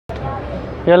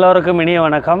எல்லோருக்கும் இனிய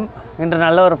வணக்கம். இன்று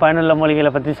நல்ல ஒரு பயனுள்ள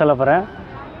மூலிகைகளை பற்றி சொல்ல போகிறேன்.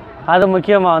 அது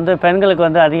முக்கியமாக பெண்களுக்கு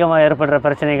அதிகமாக ஏற்படுற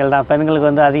பிரச்சனைகள் தான்.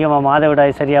 பெண்களுக்கு அதிகமாக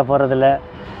மாதவிடாய் சரியாக போகிறதில்ல.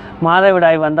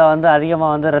 மாதவிடாய் வந்தால்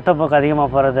அதிகமாக ரத்தப்போக்கு அதிகமாக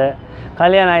போகிறது.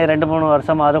 கல்யாணம் ஆகி 2-3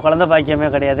 வருஷமாக குழந்தை பாக்கியமே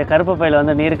கிடையாது. கருப்பு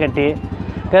பையில் நீர் கட்டி,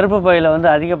 கருப்பு பையில்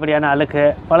அதிகப்படியான அழுக்கு,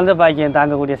 குழந்தை பாக்கியம்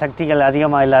தாங்கக்கூடிய சக்திகள்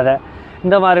அதிகமாக இல்லாத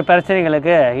இந்த மாதிரி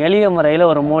பிரச்சனைகளுக்கு எளிய முறையில்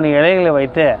ஒரு 3 இலைகளை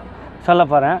வைத்து சொல்ல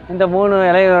போகிறேன். இந்த 3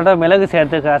 இலைகளோட மிளகு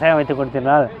சேர்த்து கஷாயம் வைத்து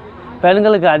கொடுத்திருந்தால்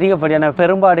பெண்களுக்கு அதிகப்படியான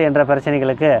பெரும்பாடு என்ற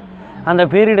பிரச்சனைகளுக்கு அந்த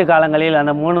பீரியடு காலங்களில்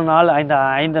அந்த 3 நாள்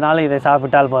 5 நாள் இதை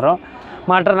சாப்பிட்டால் போகிறோம்.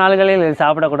 மற்ற நாள்களில் இதை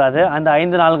சாப்பிடக்கூடாது. அந்த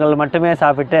 5 நாள்கள் மட்டுமே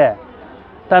சாப்பிட்டு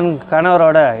தன்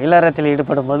கணவரோட இல்லறத்தில்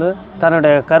ஈடுபடும் போது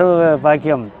தன்னுடைய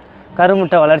பாக்கியம்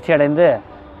கருமுட்டை வளர்ச்சி அடைந்து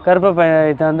கர்ப்பப்பை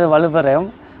வலுப்பெறும்.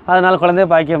 அதனால் குழந்தை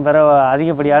பாக்கியம் பெற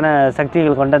அதிகப்படியான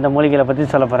சக்திகள் கொண்ட இந்த மூலிகைகளை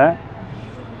பற்றி சொல்ல போகிறேன்.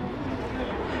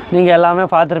 நீங்கள் எல்லாமே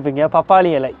பார்த்துருப்பீங்க. பப்பாளி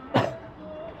இலை,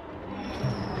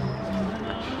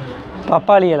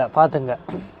 பப்பாளி இலை பார்த்துங்க.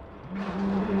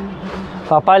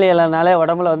 பப்பாளி இலைனாலே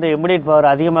உடம்புல இம்யூனிட்டி பவர்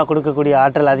அதிகமாக கொடுக்கக்கூடிய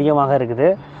ஆற்றல் அதிகமாக இருக்குது.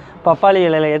 பப்பாளி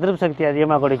இலையில் எதிர்ப்பு சக்தி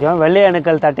அதிகமாக கொடுக்கும். வெள்ளை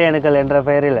அணுக்கள், தட்டை அணுக்கள் என்ற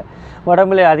பெயரில்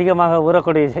உடம்புல அதிகமாக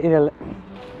ஊறக்கூடிய செய்திகள்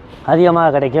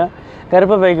அதிகமாக கிடைக்கும்.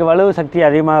 கர்ப்பப்பைக்கு வலுவு சக்தி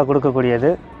அதிகமாக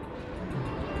கொடுக்கக்கூடியது.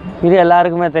 இது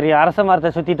எல்லாருக்குமே தெரியும். அரச மரத்தை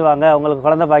சுற்றிட்டு வாங்க, உங்களுக்கு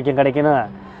குழந்தை பாக்கியம் கிடைக்கணும்.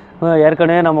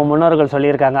 ஏற்கனவே நம்ம முன்னோர்கள்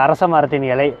சொல்லியிருக்காங்க. அரச மரத்தின்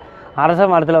இலை, அரச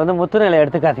மரத்தில் முத்து இலை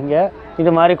எடுத்துக்காதீங்க. இது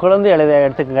மாதிரி கொழுந்து இலையை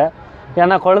எடுத்துக்கங்க.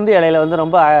 ஏன்னா கொழுந்து இலையில்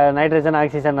ரொம்ப நைட்ரஜன்,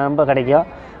 ஆக்சிஜன் ரொம்ப கிடைக்கும்.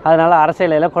 அதனால் அரச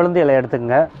இலையில் கொழுந்து இலை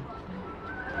எடுத்துக்கங்க.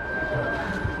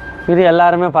 இது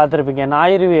எல்லாருமே பார்த்துருப்பீங்க.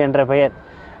 ஞாயிறுவி என்ற பெயர்.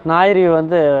 ஞாயிறுவி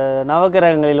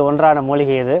நவகிரகங்களில் ஒன்றான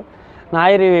மூலிகை. இது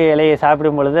ஞாயிறுவி இலையை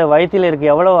சாப்பிடும் பொழுது வயிற்றில்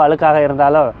இருக்க எவ்வளோ அழுக்காக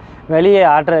இருந்தாலும் வெளியே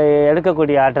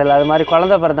எடுக்கக்கூடிய ஆற்றல். அது மாதிரி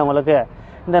குழந்தை பிறந்தவங்களுக்கு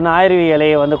இந்த ஞாயிறுவி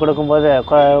இலையை கொடுக்கும்போது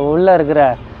உள்ளே இருக்கிற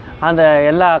அந்த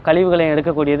எல்லா கழிவுகளையும்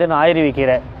எடுக்கக்கூடியது ஞாயிறுவி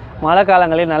கீரை. மழை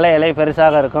காலங்களில் நல்ல இலை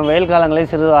பெருசாக இருக்கும், வெயில் காலங்களில்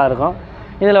சிறுதாக இருக்கும்.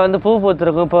 இதில் பூ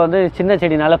பூத்துருக்கும். இப்போ சின்ன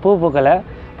செடினால பூ பூக்கலை.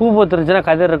 பூ பூத்துருந்துச்சுன்னா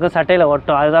கதிர் இருக்கும், சட்டையில்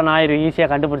ஒட்டும். அதுதான் ஞாயிறுவி. ஈஸியாக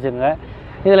கண்டுபிடிச்சிங்க.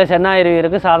 இதில் செந்நாயிறுவி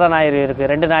இருக்குது, சாதா ஞாயிறுவி இருக்குது.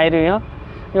 2 ஞாயிறுவியும்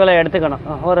இவ்வளோ எடுத்துக்கணும்.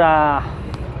 ஒரு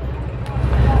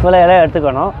இவ்வளோ இலை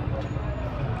எடுத்துக்கணும்.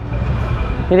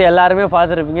 இது எல்லாருமே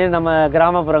பார்த்துருப்பீங்க. நம்ம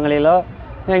கிராமப்புறங்களிலோ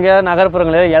எங்கேயாவது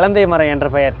நகர்ப்புறங்களிலோ இலந்தை மரம் என்ற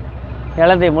பெயர்.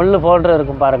 இலந்தை முள் போன்று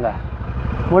இருக்கும் பாருங்கள்.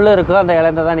 முள் இருக்கும். அந்த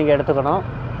இலந்தை தான் நீங்கள் எடுத்துக்கணும்.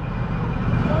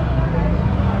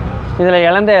 இதில்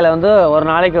இலந்தை இலை ஒரு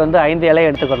நாளைக்கு 5 இலை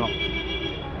எடுத்துக்கணும்.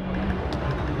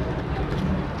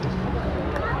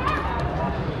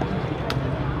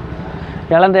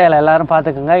 இலந்தை இலை எல்லோரும்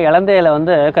பார்த்துக்குங்க. இலந்தை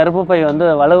இலை கருப்பு பை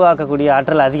வலுவாக்கக்கூடிய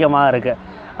ஆற்றல் அதிகமாக இருக்குது.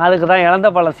 அதுக்கு தான் இலந்த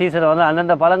பழம் சீசன்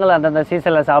அந்தந்த பழங்கள் அந்தந்த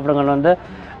சீசனில் சாப்பிடுங்கன்னு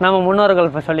நம்ம முன்னோர்கள்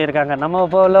இப்போ சொல்லியிருக்காங்க. நம்ம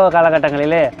இப்போ உள்ள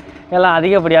காலகட்டங்களிலே எல்லாம்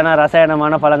அதிகப்படியான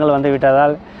ரசாயனமான பழங்கள்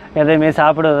விட்டதால் எதையுமே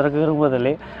சாப்பிடுவதற்கு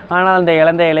விரும்புவதில்லை. ஆனால் இந்த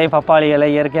இலந்தை இலை, பப்பாளி இலை,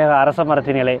 இயற்கையாக அரச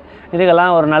மரத்தின் இலை,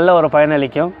 இதுக்கெல்லாம் ஒரு நல்ல ஒரு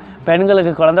பயனளிக்கும்.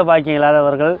 பெண்களுக்கு குழந்தை பாக்கியம்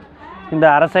இல்லாதவர்கள் இந்த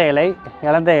அரச இலை,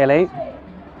 இலந்தை இலை,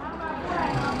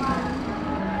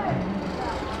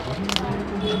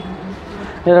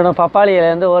 இதோட பப்பாளி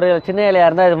இலை ஒரு சின்ன இலையாக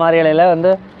இருந்தால் இது மாதிரி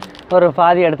இலையில் ஒரு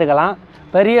பாதி எடுத்துக்கலாம்.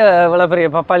 பெரிய இவ்வளோ பெரிய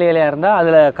பப்பாளி இலையாக இருந்தால்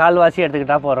அதில் கால்வாசி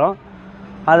எடுத்துக்கிட்டால் போகிறோம்.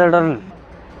 அதோட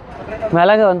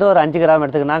மிளகு ஒரு 5 கிராம்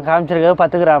எடுத்துக்கணும். நான் காமிச்சிருக்க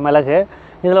 10 கிராம் மிளகு.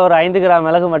 இதில் ஒரு 5 கிராம்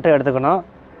மிளகு மட்டும் எடுத்துக்கணும்.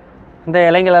 இந்த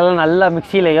இலைங்களெல்லாம் நல்லா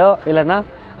மிக்சியிலையோ இல்லைன்னா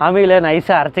அம்மியில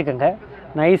நைஸாக அரைச்சிக்கோங்க.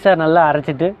 நைஸாக நல்லா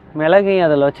அரைச்சிட்டு மிளகையும்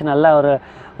அதில் வச்சு நல்லா ஒரு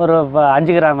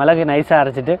 5 கிராம் மிளகு நைஸாக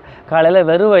அரைச்சிட்டு காலையில்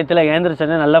வெறும் வயிற்றில்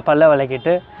எழுந்திரிச்சோன்னே நல்லா பல்ல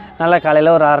விளக்கிட்டு நல்லா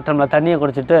காலையில் ஒரு 1/2 டம்ளர் தண்ணியை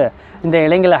குடிச்சிட்டு இந்த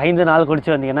இலைங்களை 5 நாள்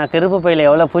குடிச்சு வந்தீங்கன்னா கருப்பு பையில்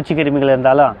எவ்வளோ பூச்சி கிருமிகள்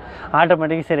இருந்தாலும்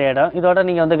ஆட்டோமேட்டிக்காக சரியாயிடும். இதோட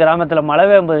நீங்கள் கிராமத்தில்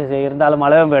மலைவேம்பு இருந்தாலும்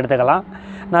மலைவேம்பு எடுத்துக்கலாம்.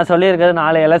 நான் சொல்லியிருக்கிறது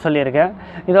 4 இலை சொல்லியிருக்கேன்.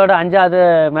 இதோட 5வது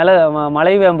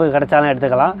மலைவேம்பு கிடைச்சாலும்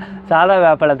எடுத்துக்கலாம். சாதா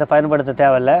வேப்பலத்தை பயன்படுத்த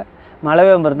தேவையில்லை.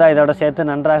 மலைவேம்பு இருந்தால் இதோட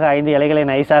சேர்த்து நன்றாக 5 இலைகளை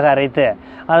நைஸாக அரைத்து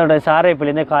அதனுடைய சாறை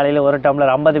பிழிந்து காலையில் 1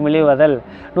 டம்ளர் 50 மில்லி முதல்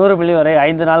 100 மில்லி வரை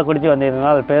 5 நாள் குடித்து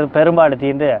வந்திருந்தால் பெரும்பாடு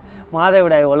தீர்ந்து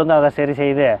மாதவிடாய் ஒழுங்காக சரி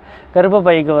செய்து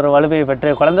கர்ப்பப்பைக்கு ஒரு வலுமையை பெற்று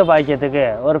குழந்தை பாக்கியத்துக்கு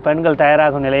ஒரு பெண்கள்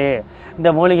தயாராகும் நிலையை இந்த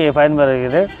மூலிகையை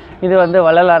பயன்படுகிறது. இது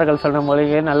வள்ளலார்கள் சொன்ன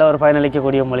மூலிகை, நல்ல ஒரு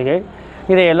பயனளிக்கக்கூடிய மூலிகை.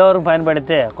 இதை எல்லோரும்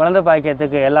பயன்படுத்தி குழந்தை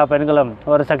பாக்கியத்துக்கு எல்லா பெண்களும்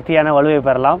ஒரு சக்தியான வலுவை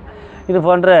பெறலாம். இது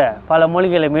போன்று பல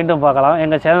மூலிகைகளை மீண்டும் பார்க்கலாம்.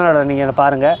 எங்கள் சேனலோட நீங்கள்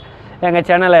பாருங்கள். எங்கள்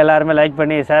சேனலை எல்லாருமே லைக்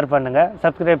பண்ணி ஷேர் பண்ணுங்கள்,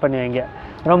 சப்ஸ்கிரைப் பண்ணி வைங்க.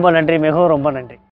 ரொம்ப நன்றி, மிகவும் ரொம்ப நன்றி.